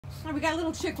Oh, we got a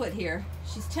little chicklet here.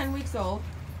 She's 10 weeks old.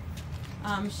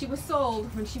 She was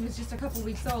sold when she was just a couple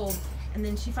weeks old, and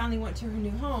then she finally went to her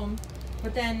new home.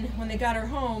 But then when they got her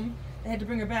home, they had to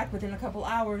bring her back within a couple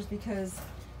hours because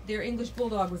their English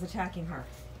bulldog was attacking her.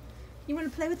 You want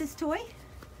to play with this toy?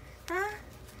 Huh?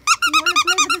 You want to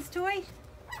play with this toy?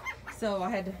 So I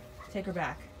had to take her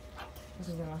back. I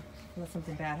wasn't gonna let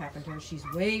something bad happen to her. She's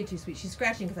way too sweet. She's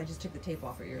scratching because I just took the tape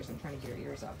off her ears. I'm trying to get her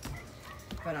ears up.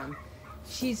 But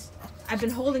I've been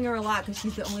holding her a lot because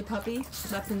she's the only puppy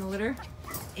left in the litter,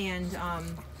 and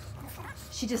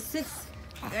she just sits.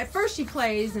 At first she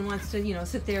plays and wants to,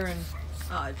 sit there and,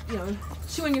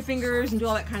 chew on your fingers and do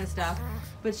all that kind of stuff.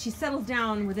 But she settles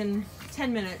down within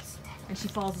 10 minutes and she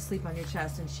falls asleep on your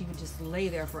chest, and she would just lay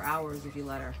there for hours if you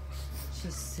let her.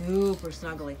 She's super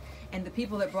snuggly. And the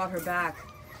people that brought her back,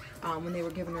 when they were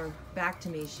giving her back to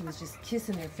me, she was just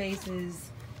kissing their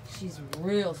faces. She's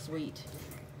real sweet.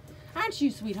 Aren't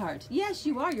you, sweetheart? Yes,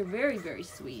 you are. You're very, very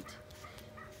sweet.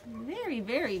 Very,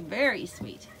 very, very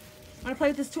sweet. Want to play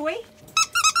with this toy?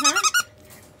 Huh?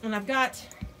 And I've got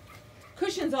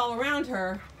cushions all around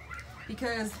her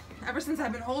because ever since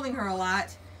I've been holding her a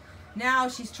lot, now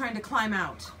she's trying to climb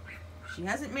out. She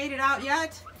hasn't made it out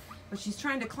yet, but she's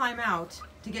trying to climb out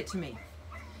to get to me.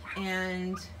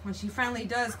 And when she finally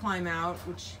does climb out,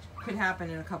 which could happen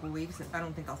in a couple weeks, I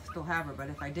don't think I'll still have her, but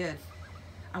if I did,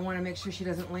 I want to make sure she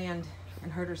doesn't land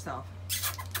and hurt herself.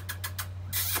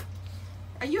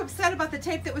 Are you upset about the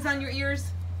tape that was on your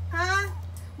ears? Huh?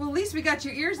 Well, at least we got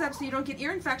your ears up so you don't get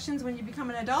ear infections when you become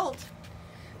an adult.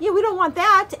 Yeah, we don't want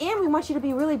that, and we want you to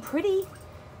be really pretty.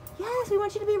 Yes, we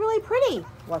want you to be really pretty.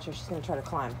 Watch her, she's going to try to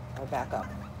climb. I'll back up.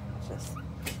 Watch this.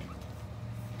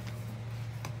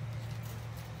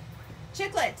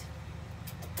 Chicklet,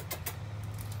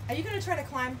 are you going to try to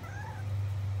climb?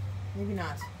 Maybe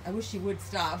not. I wish you would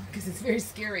stop because it's very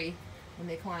scary when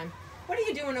they climb. What are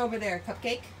you doing over there,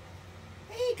 Cupcake?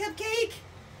 Hey, Cupcake.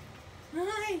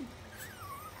 Hi.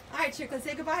 All right, Chicklet,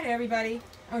 say goodbye to everybody.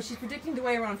 Oh, she's predicting to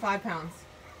weigh around 5 pounds.